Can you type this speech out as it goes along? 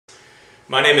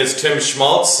My name is Tim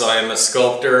Schmaltz. I am a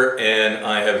sculptor and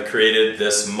I have created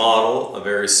this model, a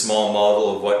very small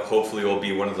model of what hopefully will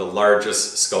be one of the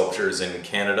largest sculptures in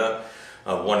Canada,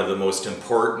 one of the most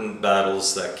important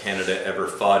battles that Canada ever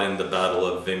fought in, the Battle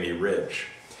of Vimy Ridge.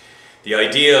 The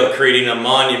idea of creating a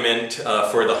monument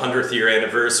for the 100th year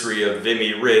anniversary of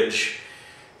Vimy Ridge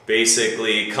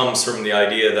basically comes from the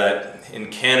idea that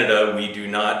in Canada we do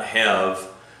not have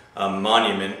a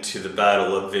monument to the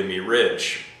Battle of Vimy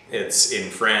Ridge. It's in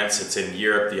France, it's in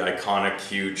Europe. The iconic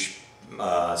huge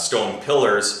stone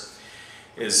pillars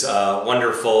is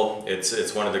wonderful.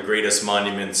 It's one of the greatest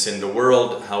monuments in the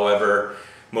world. However,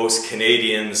 most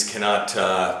Canadians cannot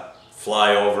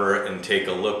fly over and take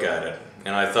a look at it.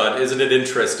 And I thought, isn't it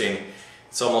interesting?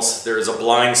 It's almost, there's a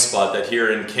blind spot that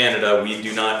here in Canada we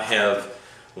do not have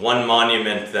one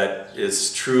monument that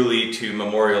is truly to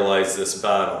memorialize this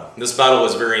battle. This battle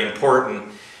was very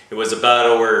important. It was a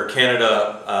battle where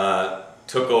Canada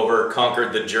took over,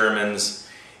 conquered the Germans,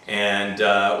 and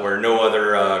where no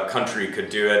other country could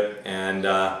do it. And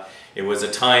it was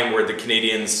a time where the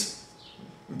Canadians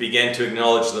began to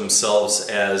acknowledge themselves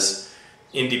as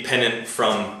independent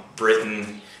from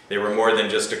Britain. They were more than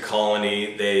just a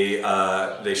colony.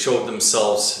 They showed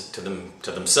themselves to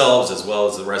themselves as well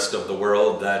as the rest of the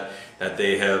world that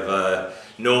they have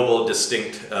noble,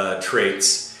 distinct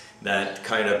traits that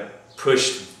kind of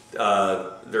pushed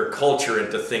their culture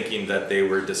into thinking that they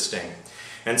were distinct.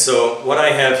 And so what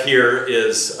I have here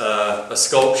is a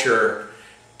sculpture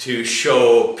to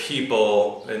show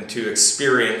people and to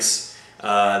experience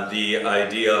the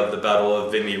idea of the Battle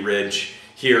of Vimy Ridge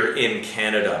here in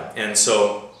Canada. And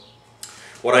so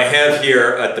what I have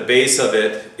here at the base of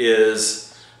it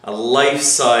is a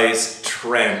life-size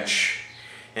trench,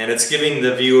 and it's giving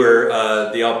the viewer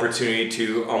the opportunity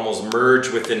to almost merge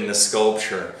within the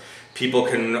sculpture. People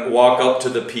can walk up to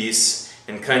the piece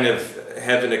and kind of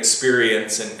have an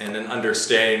experience and an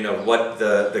understanding of what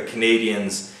the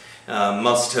Canadians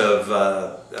must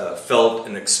have felt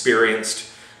and experienced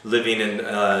living in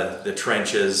the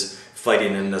trenches,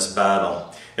 fighting in this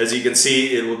battle. As you can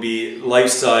see, it will be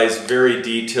life-size, very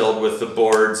detailed with the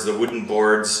boards, the wooden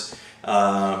boards,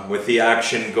 with the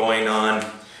action going on.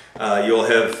 You'll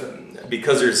have,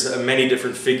 because there's many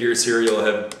different figures here, you'll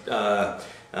have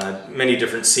many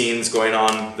different scenes going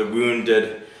on, the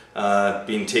wounded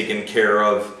being taken care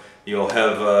of. You'll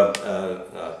have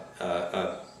a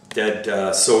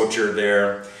dead soldier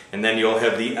there, and then you'll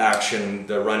have the action,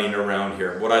 the running around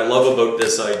here. What I love about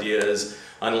this idea is,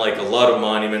 unlike a lot of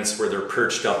monuments where they're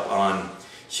perched up on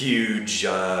huge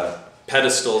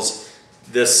pedestals,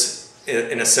 this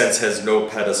in a sense has no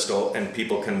pedestal, and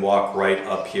people can walk right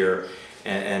up here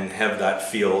and have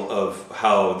that feel of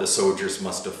how the soldiers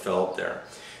must have felt there.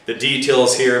 The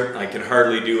details here I can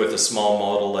hardly do with a small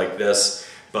model like this,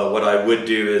 but what I would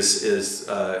do is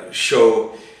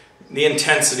show the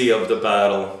intensity of the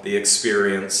battle, the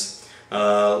experience.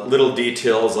 Little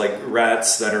details like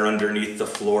rats that are underneath the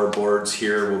floorboards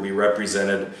here will be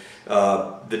represented.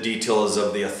 The details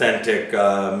of the authentic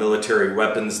military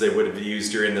weapons they would have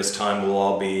used during this time will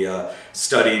all be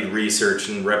studied, researched,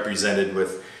 and represented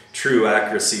with true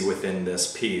accuracy within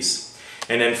this piece.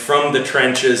 And then from the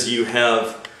trenches you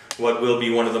have what will be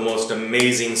one of the most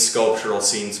amazing sculptural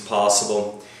scenes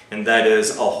possible, and that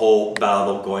is a whole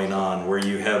battle going on where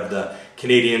you have the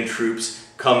Canadian troops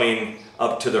coming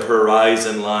up to the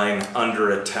horizon line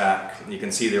under attack. You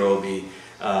can see there will be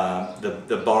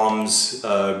the bombs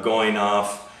going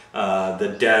off,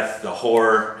 the death, the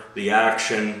horror, the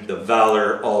action, the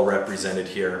valor, all represented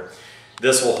here.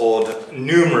 This will hold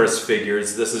numerous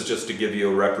figures. This is just to give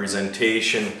you a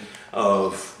representation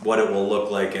of what it will look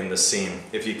like in the scene.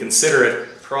 If you consider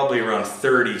it probably around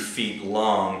 30 feet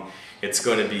long, it's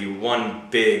going to be one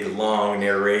big long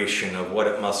narration of what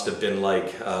it must have been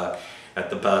like at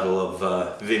the Battle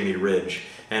of Vimy Ridge.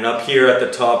 And up here at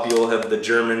the top you'll have the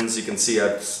Germans. You can see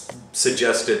I've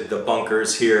suggested the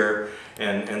bunkers here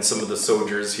and some of the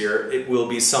soldiers here. It will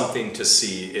be something to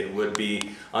see. It would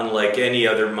be unlike any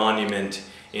other monument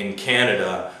in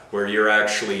Canada where you're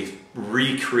actually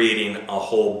recreating a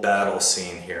whole battle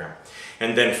scene here.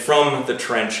 And then from the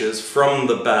trenches, from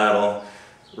the battle,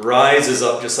 rises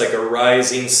up just like a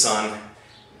rising sun,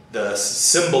 the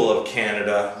symbol of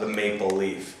Canada, the maple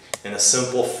leaf, in a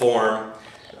simple form,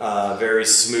 very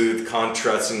smooth,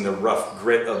 contrasting the rough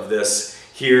grit of this.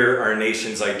 Here our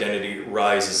nation's identity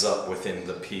rises up within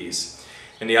the piece.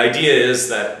 And the idea is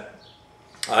that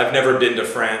I've never been to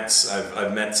France.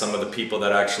 I've met some of the people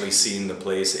that actually seen the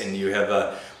place, and you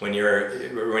have when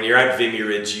you're at Vimy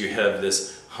Ridge, you have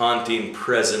this haunting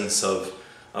presence of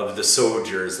the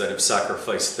soldiers that have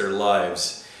sacrificed their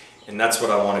lives. And that's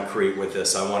what I want to create with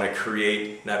this. I want to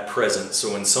create that presence.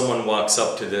 So when someone walks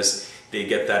up to this, they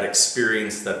get that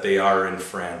experience that they are in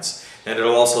France. And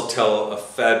it'll also tell a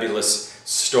fabulous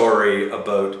story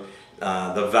about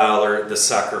the valor, the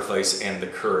sacrifice, and the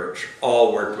courage,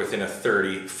 all worked within a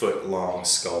 30-foot long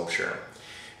sculpture.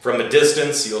 From a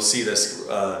distance, you'll see this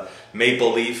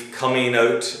maple leaf coming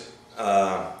out,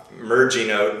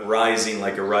 merging out, rising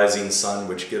like a rising sun,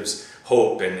 which gives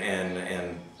hope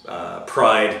and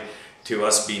pride to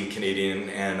us being Canadian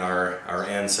and our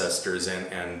ancestors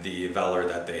and the valor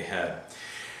that they had.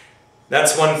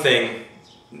 That's one thing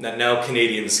that now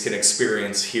Canadians can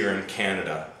experience here in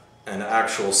Canada, an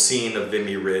actual scene of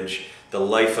Vimy Ridge, the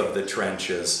life of the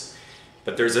trenches.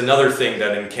 But there's another thing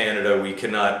that in Canada we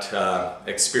cannot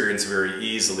experience very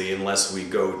easily unless we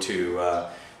go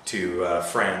to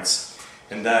France,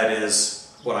 and that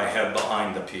is what I have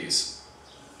behind the piece.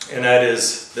 And that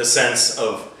is the sense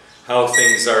of how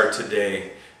things are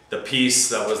today, the peace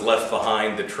that was left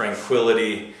behind, the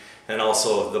tranquility, and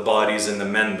also the bodies and the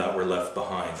men that were left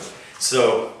behind.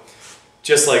 So,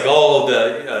 just like all of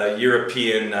the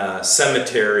European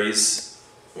cemeteries,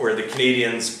 where the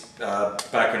Canadians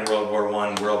back in World War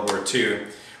I, World War II,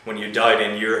 when you died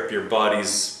in Europe, your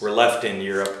bodies were left in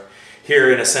Europe.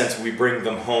 Here, in a sense, we bring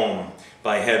them home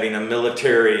by having a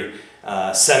military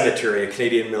cemetery, a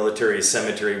Canadian military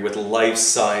cemetery with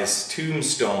life-size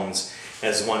tombstones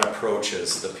as one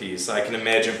approaches the piece. I can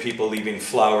imagine people leaving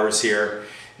flowers here.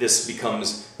 This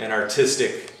becomes an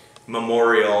artistic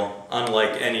memorial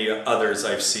unlike any others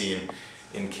I've seen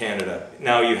in Canada.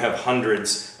 Now you have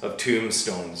hundreds of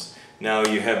tombstones. Now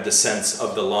you have the sense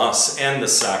of the loss and the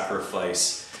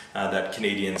sacrifice that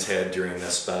Canadians had during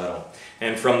this battle.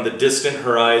 And from the distant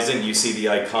horizon, you see the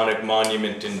iconic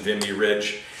monument in Vimy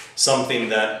Ridge, something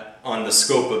that on the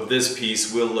scope of this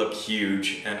piece will look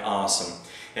huge and awesome.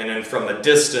 And then from a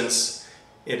distance,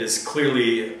 it is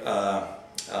clearly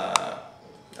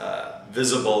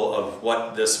visible of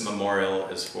what this memorial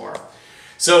is for.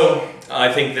 So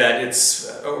I think that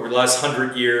it's over the last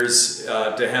 100 years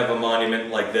to have a monument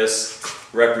like this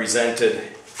represented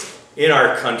in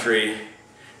our country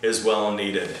is well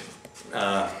needed.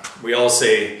 We all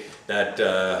say that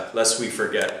lest we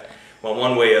forget. Well,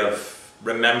 one way of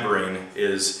remembering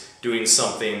is doing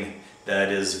something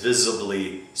that is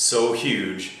visibly so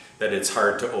huge that it's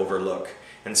hard to overlook.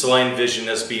 And so I envision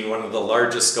this being one of the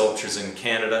largest sculptures in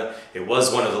Canada. It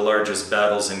was one of the largest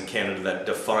battles in Canada that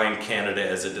defined Canada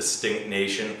as a distinct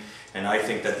nation. And I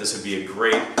think that this would be a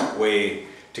great way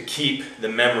to keep the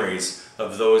memories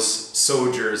of those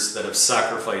soldiers that have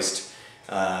sacrificed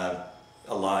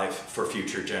alive for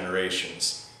future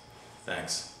generations.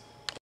 Thanks.